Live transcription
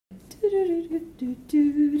Kate,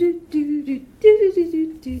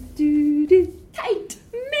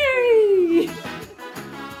 Mary.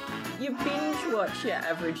 You binge watch your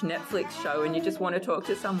average Netflix show and you just want to talk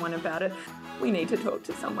to someone about it. We need to talk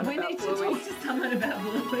to someone about Bluey.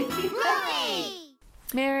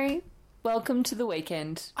 Mary, welcome to the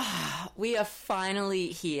weekend. We are finally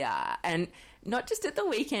here, and not just at the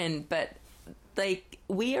weekend, but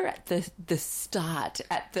we are at the start,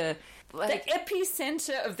 at the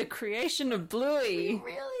epicenter of the creation of Bluey. We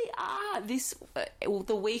really are.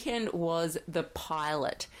 The weekend was the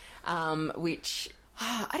pilot, which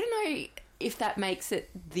I don't know if that makes it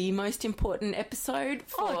the most important episode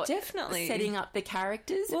for definitely setting up the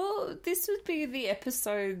characters. Well, this would be the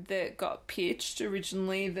episode that got pitched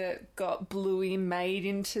originally, that got Bluey made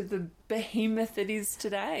into the behemoth it is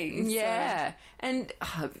today. Yeah. And,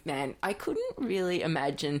 man, I couldn't really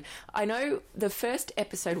imagine. I know the first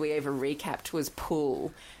episode we ever recapped was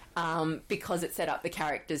Pool, because it set up the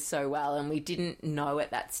characters so well, and we didn't know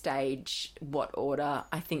at that stage what order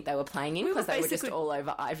I think they were playing in, because they were just all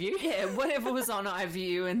over iView. Yeah, whatever was on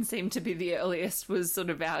iView and seemed to be the earliest was sort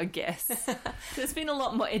of our guess. There's been a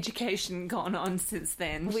lot more education gone on since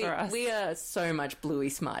then for us. We are so much Bluey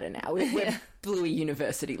smarter now. We're Bluey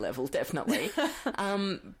University level, definitely.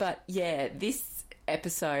 But yeah, this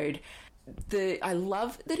episode... I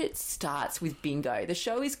love that it starts with Bingo. The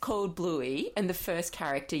show is called Bluey, and the first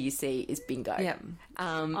character you see is Bingo. Yep.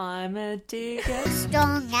 I'm a digger.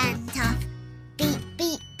 Strong and tough. Beat,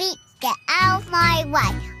 beat, beat. Get out my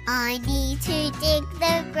way. I need to dig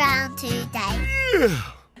the ground today.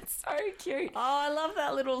 So cute. Oh, I love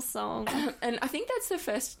that little song. And I think that's the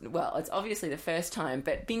first... Well, it's obviously the first time,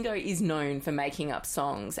 but Bingo is known for making up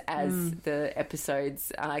songs as the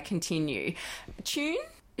episodes continue. Tune...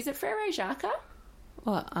 Is it Frere Jacques?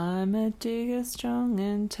 What? I'm a digger, strong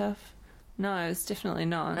and tough. No, it's definitely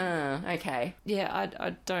not. Okay. Yeah,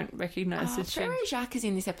 I don't recognise the tune. Frere Jacques is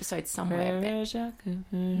in this episode somewhere. Frere Jacques.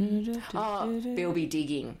 Bill be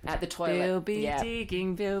digging at the toilet. Bill be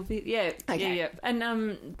digging, Bill be... Yeah, okay. yeah.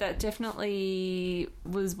 And that definitely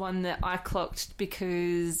was one that I clocked,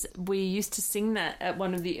 because we used to sing that at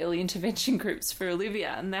one of the early intervention groups for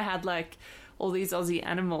Olivia, and they had all these Aussie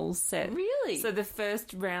animals set. Really? So the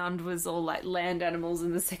first round was all land animals,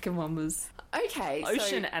 and the second one was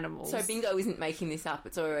ocean animals. So Bingo isn't making this up.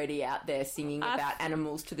 It's already out there singing about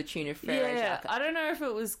animals to the tune of Frere Jacques. I don't know if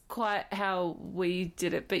it was quite how we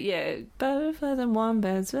did it, but yeah. Butterflies and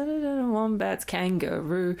wombats,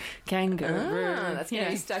 kangaroo. That's going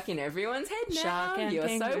to be stuck in everyone's head now. Shark and You're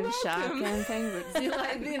penguin, so welcome. shark and penguin.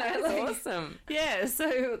 That's awesome. Yeah,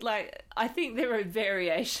 so I think there are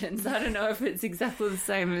variations. I don't know if it's exactly the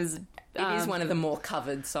same as... It is one of the more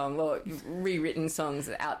covered songs, or rewritten songs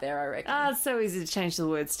out there, I reckon. It's so easy to change the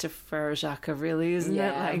words to Frere Jacques, really, isn't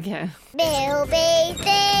it? Bill be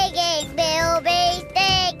digging, Bill be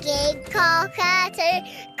digging, cockatoo,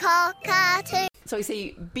 cockatoo. So we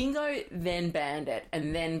see Bingo, then Bandit,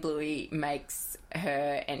 and then Bluey makes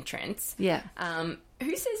her entrance. Yeah.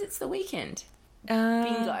 Who says it's the weekend?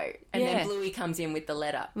 Bingo. And then Bluey comes in with the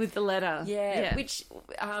letter. Yeah. Which...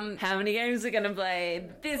 how many games are going to play?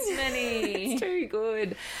 This many. It's too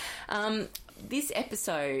good. This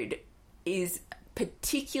episode is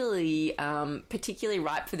particularly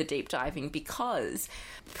ripe for the deep diving, because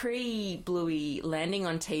pre-Bluey landing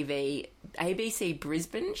on TV, ABC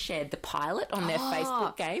Brisbane shared the pilot on their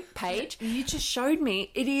Facebook page. You just showed me.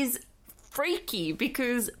 It is freaky,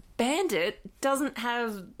 because Bandit doesn't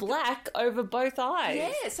have black over both eyes.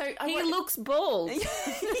 Yeah, so he looks bald. He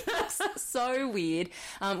looks so weird.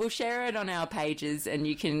 We'll share it on our pages, and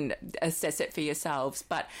you can assess it for yourselves.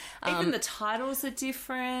 But even the titles are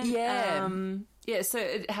different. Yeah. Yeah, so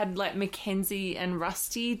it had Mackenzie and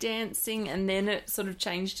Rusty dancing, and then it sort of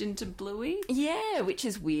changed into Bluey. Yeah, which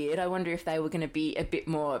is weird. I wonder if they were going to be a bit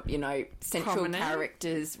more, central prominent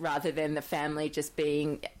characters, rather than the family just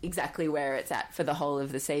being exactly where it's at for the whole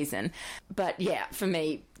of the season. But yeah, for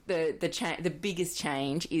me, the biggest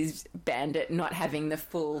change is Bandit not having the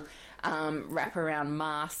full wraparound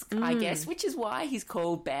mask, I guess, which is why he's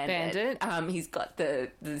called Bandit. He's got the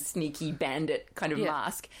sneaky bandit kind of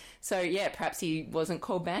mask. So, yeah, perhaps he wasn't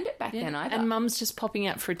called Bandit back then either. And Mum's just popping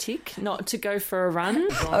out for a tick, not to go for a run.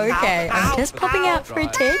 Okay, I'm just popping out for a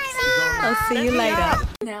tick. I'll see you later.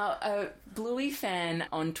 Now, a Bluey fan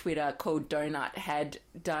on Twitter called Donut had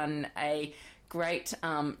done a great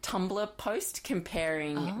Tumblr post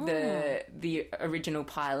comparing the original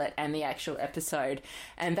pilot and the actual episode,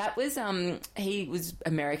 and that was he was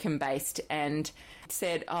American based and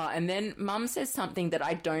said, and then Mum says something that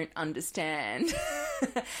I don't understand.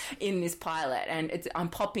 in this pilot, and I'm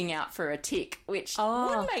popping out for a tick, which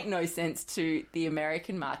would make no sense to the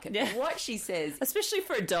American market. Yeah. But what she says, Especially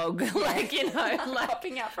for a dog. Like, you know, like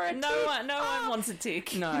popping out for a tick. no one wants a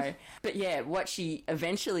tick. No. But yeah, what she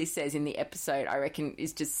eventually says in the episode, I reckon,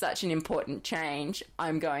 is just such an important change.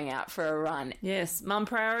 I'm going out for a run. Yes, Mum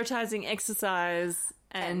prioritising exercise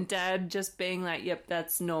and Dad just being like, yep,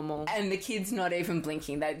 that's normal. And the kid's not even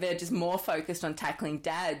blinking. They're just more focused on tackling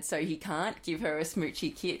Dad, so he can't give her a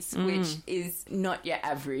smoochy kiss, which is not your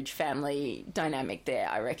average family dynamic there,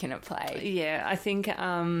 I reckon, at play. Yeah, I think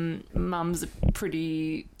mums are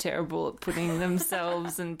pretty terrible at putting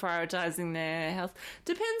themselves and prioritising their health.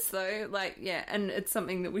 Depends, though. Like, yeah, and it's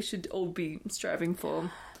something that we should all be striving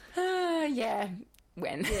for. Yeah.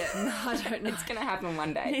 When? Yeah, no, I don't know. It's going to happen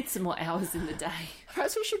one day. Need some more hours in the day.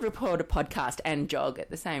 Perhaps we should record a podcast and jog at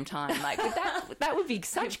the same time. Like that would be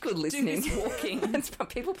such good listening. Do this walking.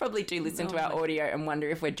 People probably do listen to our audio and wonder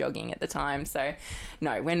if we're jogging at the time. So,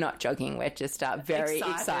 no, we're not jogging. We're just very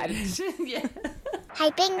excited. Yeah.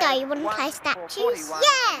 Hey, Bingo, you want to play statues?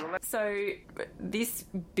 Yeah! So this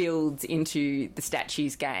builds into the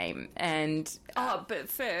statues game, and Oh, but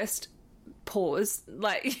first, pause.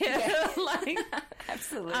 Like, yeah. Like,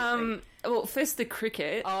 absolutely. well, first the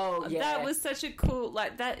cricket. Oh, yeah. That was such a cool,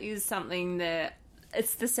 like, that is something that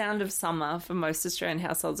it's the sound of summer for most Australian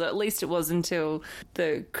households, or at least it was until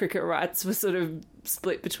the cricket rights were sort of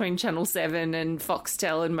split between Channel 7 and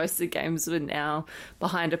Foxtel, and most of the games were now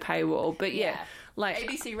behind a paywall. But yeah. Like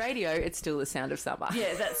ABC Radio, it's still the sound of summer.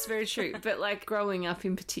 Yeah, that's very true. But like growing up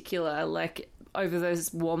in particular, like over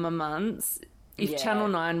those warmer months, if Channel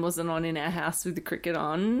 9 wasn't on in our house with the cricket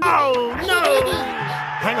on... Oh, no!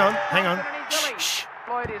 Hang on. Shh.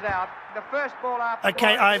 Floyd is out. The first ball after...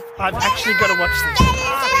 Okay, I've actually got to watch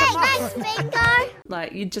this. Thanks, Bingo!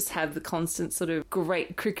 Like, you just have the constant sort of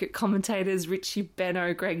great cricket commentators, Richie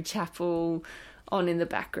Benno, Greg Chappell, on in the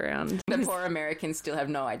background. The poor Americans still have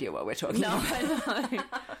no idea what we're talking about. I know.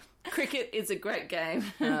 Cricket is a great game.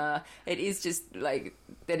 It is just like,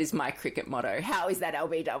 that is my cricket motto. How is that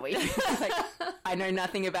LBW? Like, I know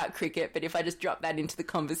nothing about cricket, but if I just drop that into the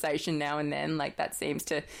conversation now and then, like, that seems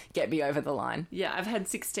to get me over the line. Yeah, I've had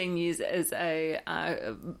 16 years as a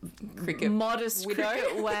Cricket modest widow?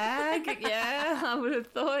 cricket wag. Yeah, I would have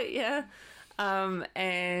thought, yeah.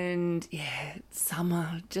 And yeah,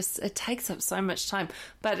 summer just, it takes up so much time.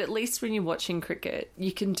 But at least when you're watching cricket,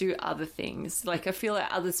 you can do other things. Like, I feel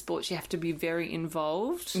like other sports, you have to be very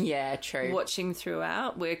involved. Yeah, true. Watching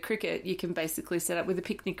throughout, where cricket, you can basically set up with a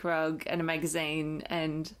picnic rug and a magazine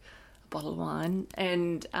and a bottle of wine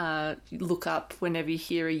and look up whenever you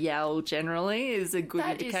hear a yell, generally, is a good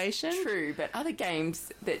indication. That is true, but other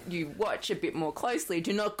games that you watch a bit more closely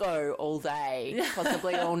do not go all day,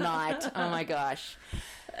 possibly all night. Oh my gosh.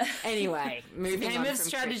 Anyway, moving on Game from of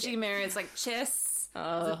strategy, cricket. Mary, it's like chess.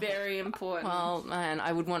 It's very important. Well, man,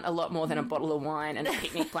 I would want a lot more than a bottle of wine and a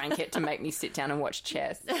picnic blanket to make me sit down and watch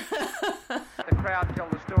chess. The crowd tell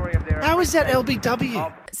the story of their... How is that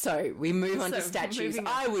LBW? So we move on to So, statues. moving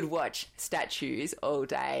on. I would watch statues all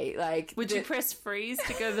day. Like, Would you press freeze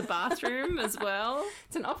to go to the bathroom as well?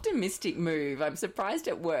 It's an optimistic move. I'm surprised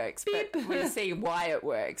it works, but we'll see why it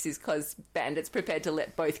works is because Bandit's prepared to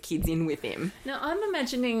let both kids in with him. Now, I'm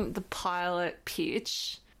imagining the pilot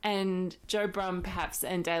pitch and Joe Brumm perhaps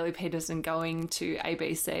and Daley Peterson going to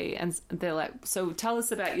ABC and they're like, so tell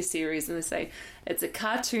us about your series. And they say, it's a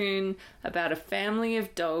cartoon about a family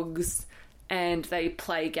of dogs and they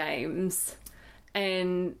play games.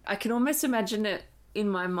 And I can almost imagine it in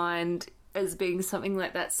my mind as being something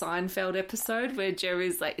like that Seinfeld episode where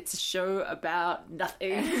Jerry's like, it's a show about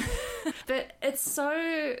nothing. But it's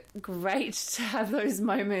so great to have those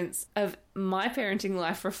moments of my parenting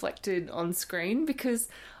life reflected on screen, because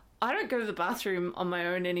I don't go to the bathroom on my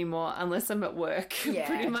own anymore unless I'm at work, Yeah.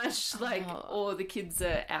 pretty much, like, or the kids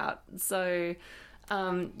are out. So,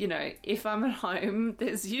 you know, if I'm at home,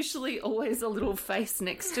 there's usually always a little face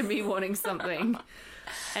next to me wanting something.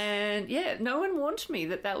 And yeah, no one warned me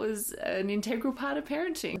that that was an integral part of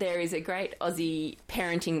parenting. There is a great Aussie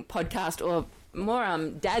parenting podcast, or more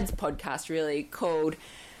dad's podcast really, called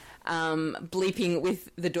Bleeping with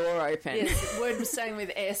the Door Open. Yes, word saying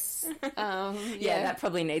with S. Yeah, that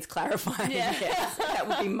probably needs clarifying. Yeah. Yes, that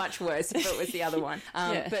would be much worse if it was the other one.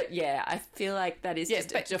 Yeah. But yeah, I feel like that is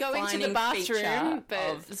just a but defining going to the bathroom, feature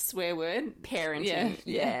but of swear word. parenting.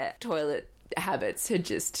 Yeah. Toilet habits are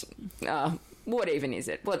just, what even is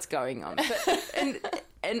it? What's going on? But,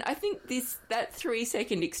 and I think that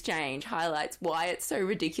 3-second exchange highlights why it's so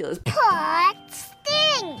ridiculous. Pot still.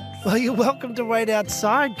 Thanks. Well, you're welcome to wait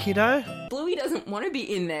outside, kiddo. Bluey doesn't want to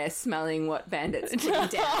be in there smelling what Bandit's putting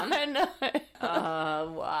down. I know.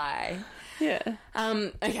 Oh, why? Yeah.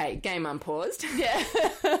 Okay, game unpaused. Yeah.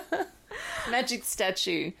 Magic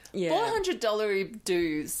statue. Yeah. $400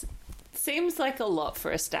 dues. Seems like a lot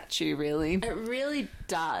for a statue, really. It really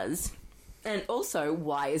does. And also,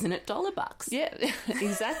 why isn't it $1? Yeah,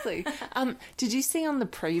 exactly. Did you see on the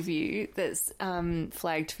preview that's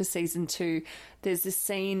flagged for season 2, there's this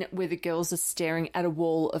scene where the girls are staring at a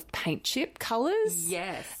wall of paint chip colours?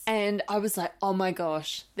 Yes. And I was like, oh my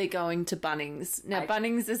gosh, they're going to Bunnings. Now,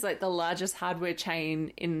 Bunnings is like the largest hardware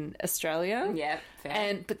chain in Australia. Yeah,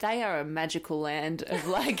 fair. But they are a magical land of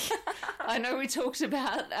like, I know we talked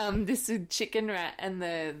about this chicken rat and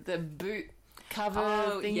the boot cover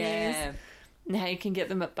thingies. Yeah. And how you can get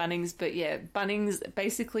them at Bunnings, but yeah, Bunnings,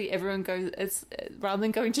 basically everyone goes, it's rather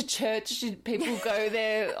than going to church, people go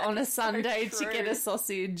there on a Sunday to get a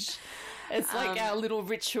sausage. It's like our little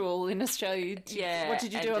ritual in Australia. Yeah. What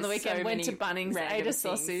did you do on the weekend? So Went to many Bunnings, random ate a things.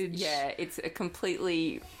 sausage. Yeah, it's a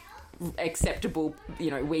completely acceptable,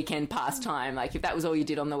 weekend pastime. Like, if that was all you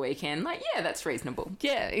did on the weekend, like, yeah, that's reasonable.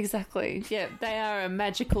 Yeah, exactly. Yeah, they are a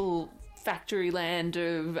magical factory land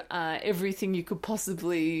of everything you could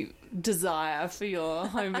possibly desire for your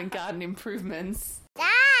home and garden improvements.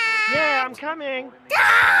 Yeah, I'm coming.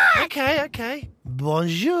 Okay.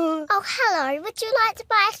 Bonjour. Oh, hello. Would you like to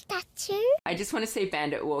buy a statue? I just want to see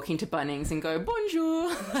Bandit walk into Bunnings and go,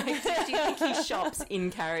 bonjour. Like, do you think he shops in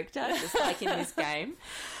character, just like in this game?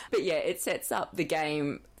 But yeah, it sets up the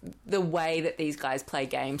game, the way that these guys play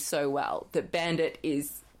games so well, that Bandit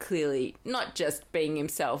is clearly not just being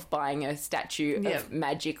himself, buying a statue of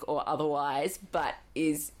magic or otherwise, but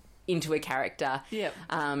is into a character,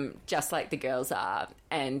 just like the girls are,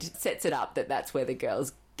 and sets it up that that's where the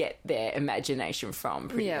girls get their imagination from,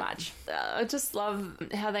 pretty much. I just love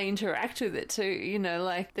how they interact with it too.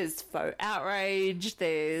 Like there's faux outrage,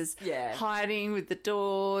 there's hiding with the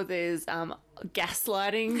door, there's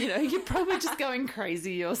gaslighting. You're probably just going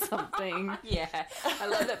crazy or something. Yeah, I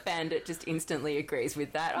love that Bandit just instantly agrees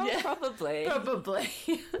with that. Oh, yeah, probably.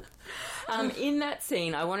 In that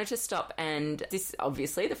scene, I wanted to stop, and this is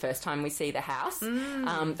obviously the first time we see the house.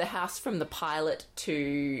 The house from the pilot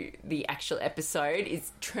to the actual episode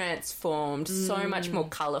is transformed, so much more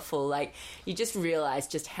colourful. Like, you just realise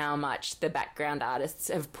just how much the background artists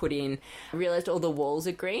have put in. I realised all the walls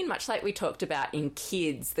are green, much like we talked about in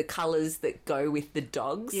Kids, the colours that go with the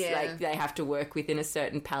dogs. Yeah. Like, they have to work within a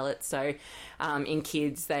certain palette. So in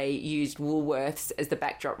Kids, they used Woolworths as the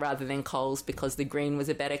backdrop rather than Coles because the green was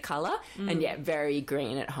a better colour. And yeah, very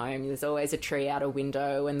green at home. There's always a tree out a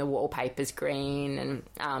window and the wallpaper's green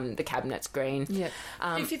and the cabinet's green. Yeah.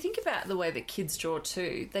 If you think about the way that kids draw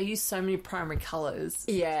too, they use so many primary colours.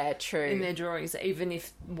 Yeah, true. In their drawings, even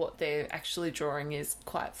if what they're actually drawing is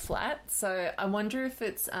quite flat. So I wonder if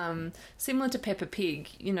it's similar to Peppa Pig.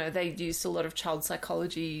 They used a lot of child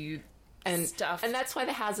psychology and stuff. And that's why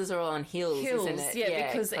the houses are all on hills, isn't it?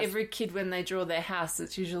 Yeah, because every kid, when they draw their house,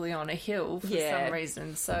 it's usually on a hill for some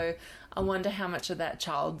reason. So I wonder how much of that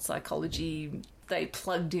child psychology they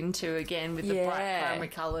plugged into again with the bright primary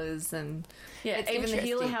colours and even the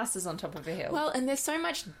Healer house is on top of a hill. Well, and there's so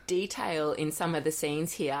much detail in some of the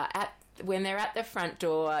scenes here. When they're at the front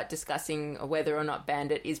door discussing whether or not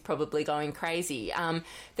Bandit is probably going crazy,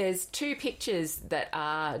 there's 2 pictures that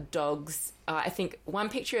are dogs. I think one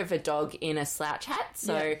picture of a dog in a slouch hat,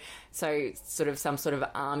 so sort of some sort of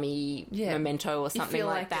army memento or something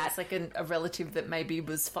like that. It's like a relative that maybe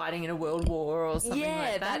was fighting in a world war or something like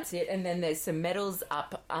that. Yeah, that's it. And then there's some medals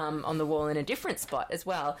up on the wall in a different spot as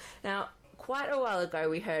well. Now, quite a while ago,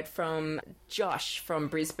 we heard from Josh from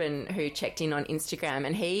Brisbane who checked in on Instagram,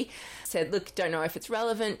 and he said, look, don't know if it's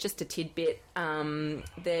relevant, just a tidbit.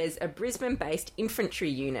 There's a Brisbane-based infantry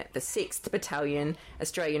unit, the 6th Battalion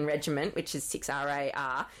Australian Regiment, which is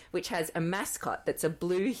 6RAR, which has a mascot that's a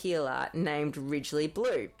blue healer named Ridgely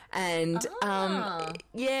Blue. And,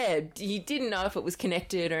 you didn't know if it was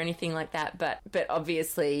connected or anything like that, but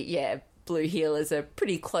obviously, blue healers are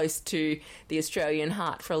pretty close to the Australian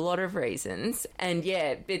heart for a lot of reasons. And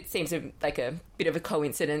it seems like a bit of a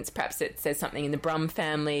coincidence. Perhaps it says something in the Brum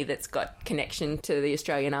family that's got connection to the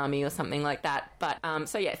Australian Army or something like that. But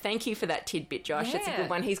thank you for that tidbit, Josh. It's a good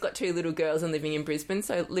one. He's got 2 little girls and living in Brisbane,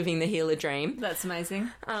 so living the healer dream. That's amazing.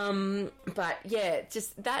 But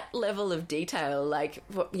just that level of detail, like,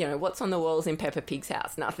 what's on the walls in Peppa Pig's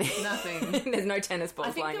house? Nothing. There's no tennis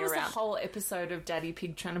balls lying around. I think there was a whole episode of Daddy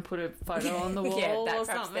Pig trying to put a photo on the wall or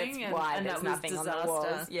something. That's why and there's that was nothing disaster. on the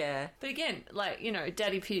walls. Yeah. But again,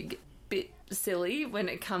 Daddy Pig, bit silly when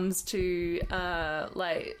it comes to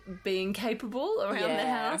like being capable around the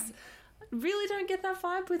house. Really don't get that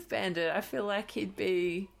vibe with Bandit. I feel like he'd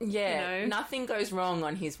be, nothing goes wrong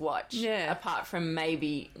on his watch. Yeah. Apart from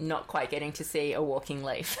maybe not quite getting to see a walking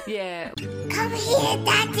leaf. Yeah. Come here,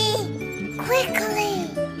 Daddy!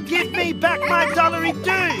 Quickly! Give me back my dollary dues!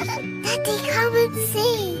 Daddy, come and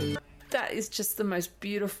see! That is just the most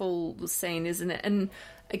beautiful scene, isn't it? And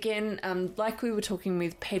again, like we were talking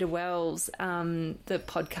with Peter Wells, the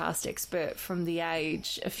podcast expert from The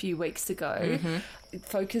Age a few weeks ago, it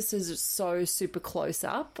focuses so super close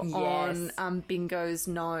up on Bingo's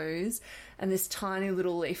nose and this tiny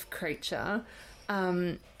little leaf creature.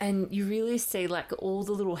 And you really see like all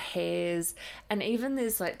the little hairs, and even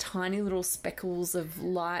there's like tiny little speckles of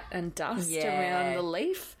light and dust around the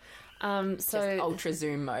leaf. So just ultra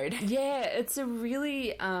zoom mode. Yeah, it's a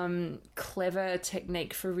really clever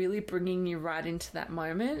technique for really bringing you right into that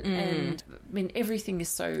moment. And I mean, everything is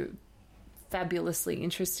so fabulously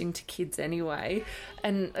interesting to kids anyway,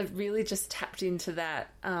 and it really just tapped into that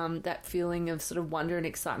that feeling of sort of wonder and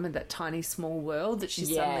excitement, that tiny small world that she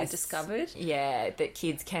suddenly discovered. Yeah, that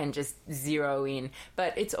kids can just zero in.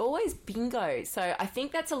 But it's always Bingo, so I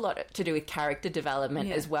think that's a lot to do with character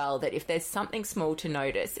development as well, that if there's something small to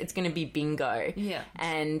notice, it's going to be Bingo. Yeah.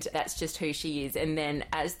 And that's just who she is. And then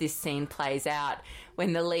as this scene plays out,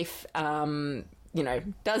 when the leaf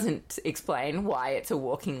doesn't explain why it's a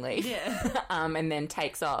walking leaf. Yeah. And then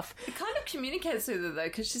takes off. It kind of communicates with her, though,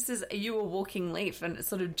 because she says, "Are you a walking leaf?" And it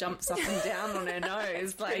sort of jumps up and down on her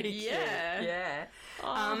nose. Like, yeah. Yeah.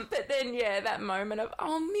 But then, that moment of,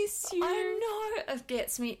 "I'll miss you." I know. It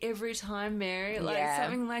gets me every time, Mary. Like,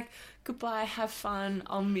 something like, "Goodbye, have fun,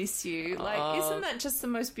 I'll miss you." Like, isn't that just the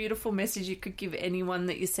most beautiful message you could give anyone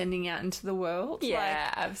that you're sending out into the world? Yeah,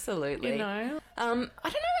 like, absolutely. You know? I don't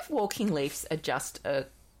know if walking leafs are just a...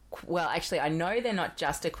 Well, actually, I know they're not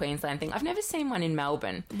just a Queensland thing. I've never seen one in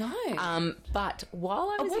Melbourne. No. But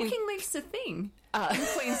while I was walking leaf's a thing in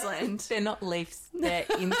Queensland. They're not leaves, they're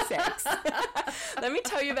insects. Let me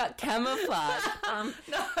tell you about camouflage.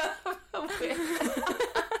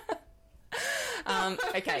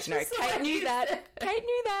 Okay, no, Kate knew that.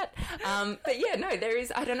 But yeah, no, there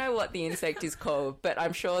is, I don't know what the insect is called, but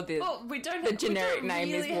I'm sure the generic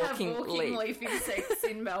name is walking leaf insects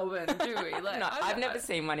in Melbourne, do we? Like, no, I've never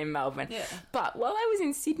seen one in Melbourne. Yeah. But while I was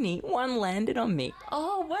in Sydney, one landed on me.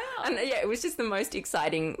 Oh, wow. And yeah, it was just the most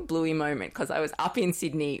exciting Bluey moment, because I was up in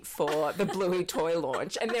Sydney for the Bluey toy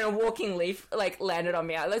launch, and then a walking leaf landed on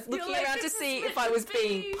me. I was looking around to see if I was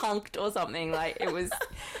being punked or something. Like, it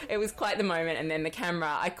was quite the moment. And then the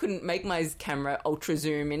camera, I couldn't make my camera ultra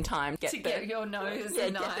zoom in time to get your nose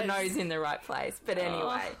get the nose in the right place. But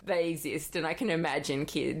anyway, they exist, and I can imagine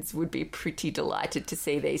kids would be pretty delighted to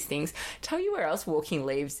see these things. Tell you where else walking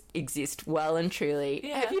leaves exist well and truly.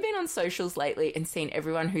 Yeah. Have you been on socials lately and seen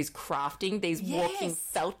everyone who's crafting these walking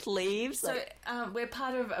felt leaves? So we're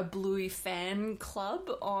part of a Bluey fan club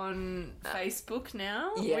on Facebook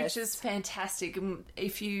now, which is fantastic. And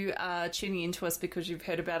if you are tuning into us because you've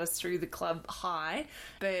heard about us through the club, hi.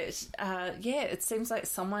 But it seems like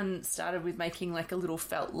someone started with making like a little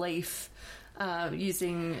felt leaf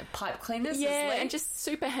using pipe cleaners. Yeah, and just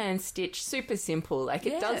super hand stitched, super simple. Like,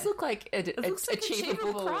 it does look like an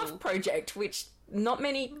achievable craft project, which not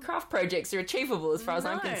many craft projects are achievable as far as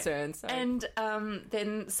I'm concerned. So. And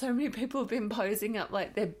then so many people have been posing up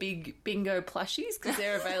like their big Bingo plushies, because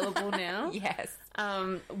they're available now. Yes.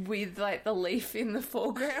 With like the leaf in the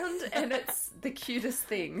foreground, and it's the cutest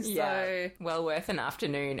thing. So well worth an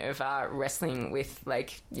afternoon of wrestling with a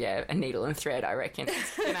needle and thread. I reckon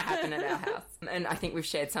it's going to happen at our house, and I think we've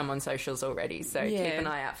shared some on socials already. So keep an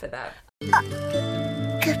eye out for that.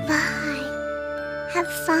 Goodbye.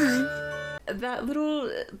 Have fun. That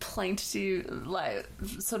little plaintive,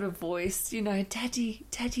 sort of voice, "Daddy,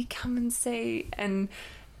 come and see," and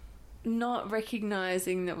not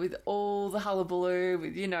recognising that with all the hullabaloo,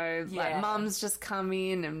 with, Mum's just come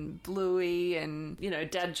in and Bluey and,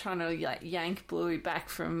 Dad trying to, yank Bluey back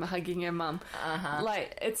from hugging her mum.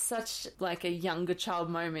 It's such, a younger child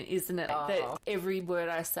moment, isn't it? Oh. That every word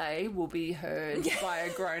I say will be heard by a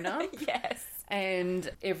grown-up. Yes. And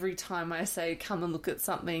every time I say, come and look at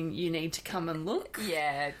something, you need to come and look.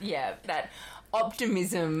 Yeah, that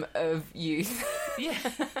optimism of youth. Yeah.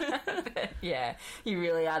 Yeah, you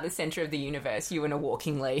really are the centre of the universe, you and a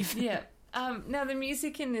walking leaf. Yeah. Now, the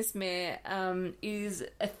music in this mare is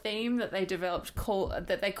a theme that they developed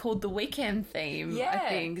that they called the weekend theme, I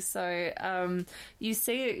think. So you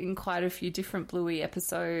see it in quite a few different Bluey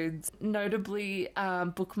episodes, notably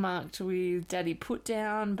bookmarked with Daddy Put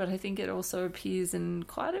Down, but I think it also appears in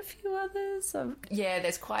quite a few others. Yeah,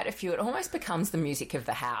 there's quite a few. It almost becomes the music of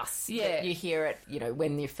the house. Yeah. You hear it,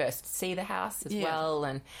 when you first see the house as well,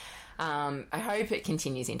 and... I hope it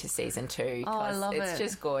continues into season 2. Oh, I love it's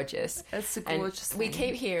just gorgeous. It's a gorgeous thing. We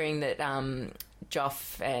keep hearing that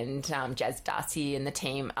Joff and Jazz Darcy and the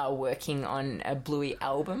team are working on a Bluey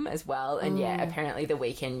album as well. And apparently the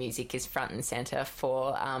weekend music is front and centre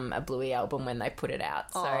for a Bluey album when they put it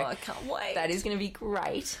out. So I can't wait. That is going to be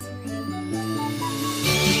great.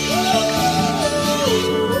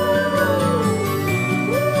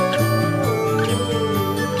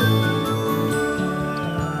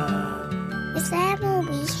 Is there more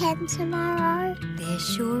weekend tomorrow? There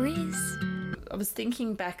sure is. I was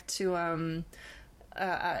thinking back to an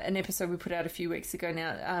episode we put out a few weeks ago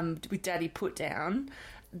now with Daddy Put Down.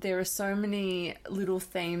 There are so many little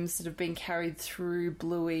themes that have been carried through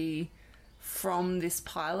Bluey from this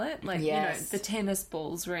pilot. Like, the tennis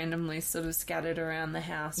balls randomly sort of scattered around the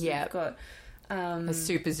house. Yeah. We've got... a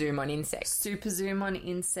super zoom on insects.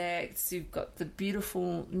 You've got the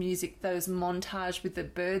beautiful music, those montage with the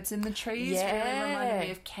birds in the trees. Really reminded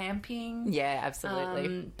me of camping. Yeah,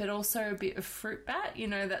 absolutely. But also a bit of Fruit Bat,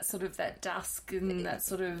 that sort of that dusk and that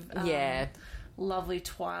sort of lovely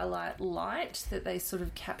twilight light that they sort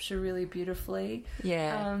of capture really beautifully.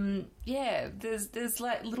 Yeah. There's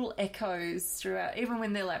like little echoes throughout. Even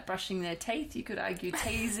when they're like brushing their teeth, you could argue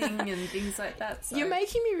teasing and things like that. So. You're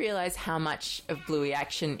making me realise how much of Bluey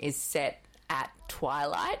action is set at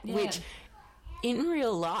twilight, which in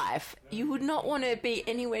real life you would not want to be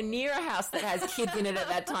anywhere near a house that has kids in it at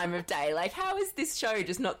that time of day. Like, how is this show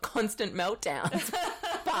just not constant meltdowns?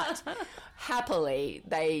 But happily,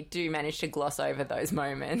 they do manage to gloss over those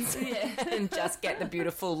moments and just get the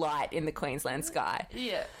beautiful light in the Queensland sky.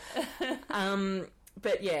 Yeah.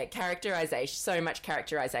 But yeah, characterisation, so much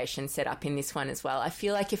characterisation set up in this one as well. I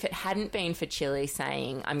feel like if it hadn't been for Chili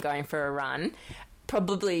saying, I'm going for a run,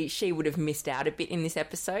 probably she would have missed out a bit in this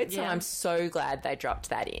episode. So I'm so glad they dropped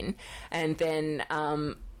that in. And then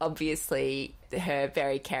obviously her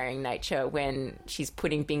very caring nature when she's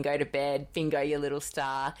putting Bingo to bed, Bingo, your little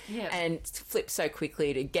star, and flips so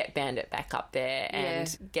quickly to get Bandit back up there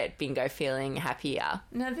and get Bingo feeling happier.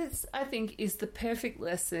 Now this, I think, is the perfect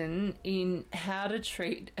lesson in how to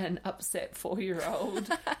treat an upset 4-year-old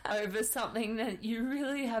over something that you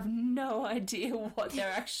really have no idea what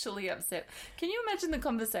they're actually upset. Can you imagine the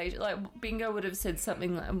conversation? Like, Bingo would have said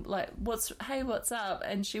something like what's up?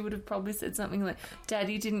 And she would have probably said something like,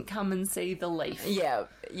 Daddy didn't come and see the leaf. Yeah.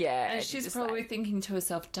 And she's probably thinking to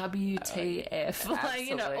herself, WTF.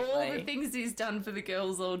 All the things he's done for the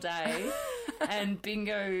girls all day. And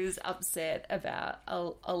Bingo's upset about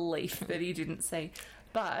a leaf that he didn't see.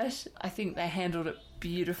 But I think they handled it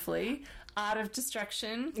beautifully. Art of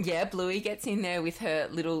distraction. Yeah, Bluey gets in there with her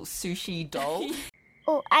little sushi doll.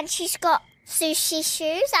 Oh, and she's got sushi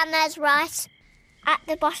shoes, and there's rice at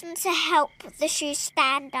the bottom to help the shoes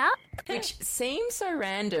stand up. Which seems so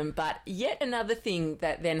random, but yet another thing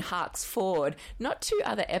that then harks forward, not to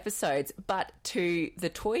other episodes, but to the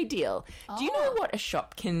toy deal. Do you know what a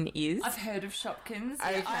Shopkin is? I've heard of Shopkins.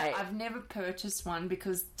 Okay. I've never purchased one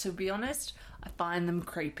because, to be honest, I find them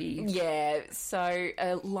creepy. Yeah, so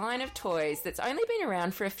a line of toys that's only been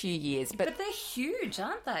around for a few years. But they're huge,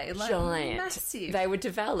 aren't they? Like, giant. Massive. They were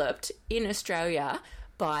developed in Australia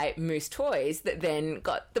by Moose Toys that then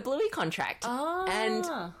got the Bluey contract. Oh. And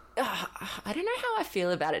I don't know how I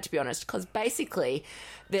feel about it, to be honest, because basically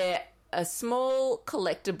they're a small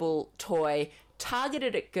collectible toy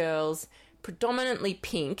targeted at girls, predominantly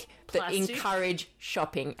pink, that encourage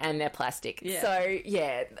shopping, and they're plastic. Yeah. So,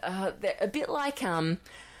 they're a bit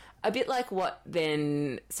like what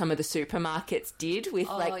then some of the supermarkets did with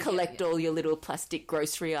collect all your little plastic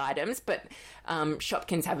grocery items, but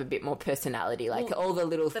Shopkins have a bit more personality. Like all the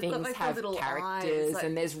little things have little characters eyes,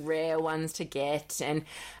 and there's rare ones to get. And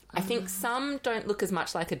I think some don't look as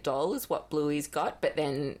much like a doll as what Bluey's got, but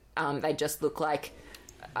then they just look like,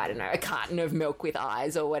 I don't know, a carton of milk with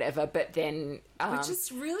eyes or whatever, but then... which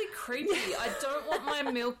is really creepy. I don't want my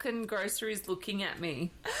milk and groceries looking at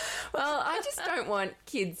me. Well, I just don't want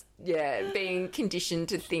kids, being conditioned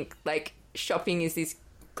to think, like, shopping is this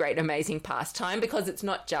great, amazing pastime because it's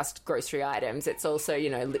not just grocery items. It's also, you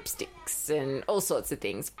know, lipsticks and all sorts of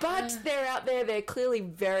things. But they're out there. They're clearly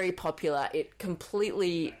very popular. It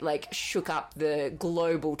completely, like, shook up the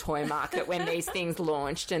global toy market when these things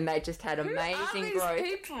launched, and they just had amazing growth.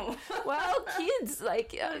 People? Well, kids,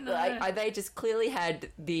 they just clearly had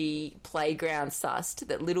the playground sussed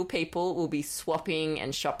that little people will be swapping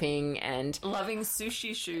and shopping and... Loving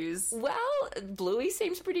sushi shoes. Well, Bluey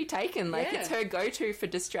seems pretty taken. Like, it's her go-to for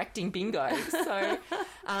distracting Bingo. So,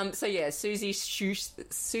 Susie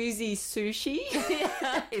Sushi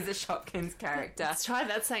is a Shopkins character. Let's try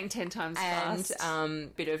that saying 10 times fast.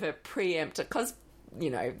 And bit of a preempt, because... You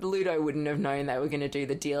know, Ludo wouldn't have known they were going to do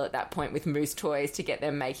the deal at that point with Moose Toys to get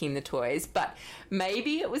them making the toys, but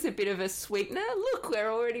maybe it was a bit of a sweetener. Look, we're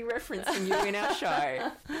already referencing you in our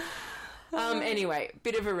show. Anyway,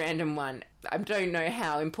 bit of a random one. I don't know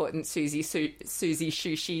how important Susie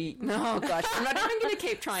Sushi... Oh, gosh, I'm not even going to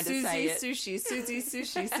keep trying to say it. Susie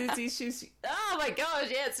Sushi. Oh, my gosh,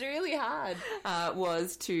 yeah, it's really hard.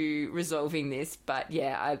 Was to resolving this, but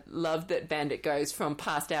yeah, I love that Bandit goes from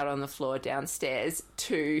passed out on the floor downstairs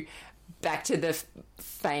to back to the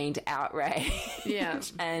feigned outrage. Yeah.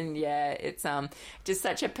 And yeah, it's just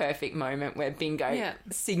such a perfect moment where Bingo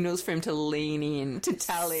signals for him to lean in to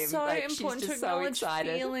tell him. So like, important she's to just so acknowledge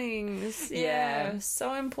excited. feelings. Yeah.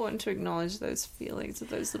 So important to acknowledge those feelings of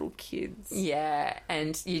those little kids. Yeah,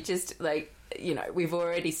 and you just, like, you know, we've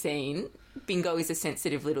already seen Bingo is a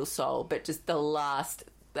sensitive little soul, but just that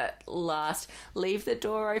last leave the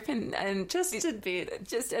door open and Just a bit.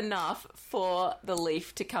 just enough for the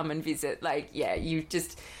leaf to come and visit. Like, yeah,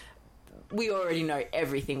 we already know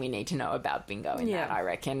everything we need to know about Bingo in that, I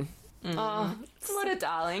reckon. Oh, What a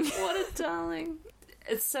darling. what a darling.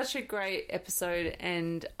 It's such a great episode,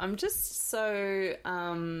 and I'm just so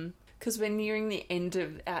because we're nearing the end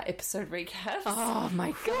of our episode recaps. Oh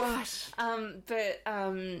my gosh.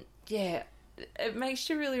 Yeah, it makes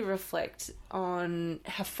you really reflect on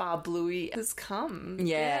how far Bluey has come.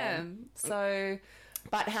 Yeah. So,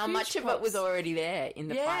 But how Huge much of it props. was already there in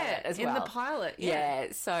the pilot as well? in the pilot. Yeah,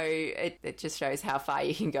 so it just shows how far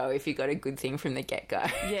you can go if you got a good thing from the get-go.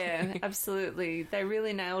 Yeah, absolutely. They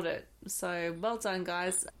really nailed it. So, well done,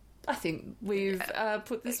 guys. I think we've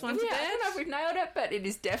put this one to I bed. don't know if we've nailed it, but it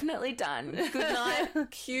is definitely done. Good night.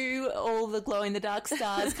 Cue all the glow-in-the-dark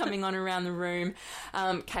stars coming on around the room.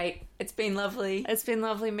 Kate, it's been lovely. It's been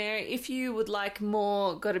lovely, Mary. If you would like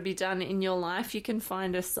more Gotta Be Done in your life, you can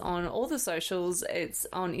find us on all the socials. It's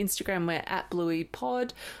on Instagram, we're at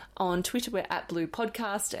BlueyPod. On Twitter, we're at Blue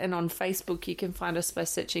Podcast. And on Facebook, you can find us by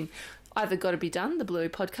searching either Gotta Be Done, the Bluey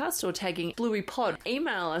Podcast, or tagging Bluey Pod.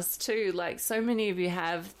 Email us too, like so many of you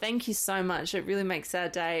have. Thank you so much. It really makes our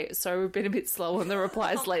day. So we've been a bit slow on the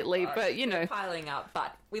replies lately, but you know. Piling up,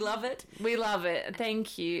 but we love it. We love it.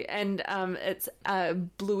 Thank you. And it's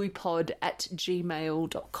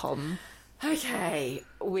blueypod@gmail.com. Okay,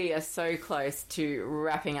 we are so close to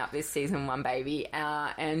wrapping up this season 1, baby,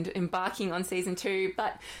 and embarking on season 2,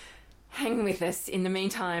 but hang with us. In the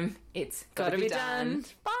meantime, it's gotta be done.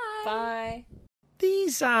 Bye. Bye.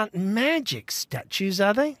 These aren't magic statues,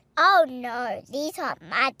 are they? Oh no, these aren't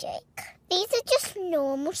magic. These are just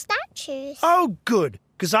normal statues. Oh, good,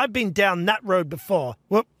 because I've been down that road before.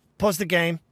 Whoop, pause the game.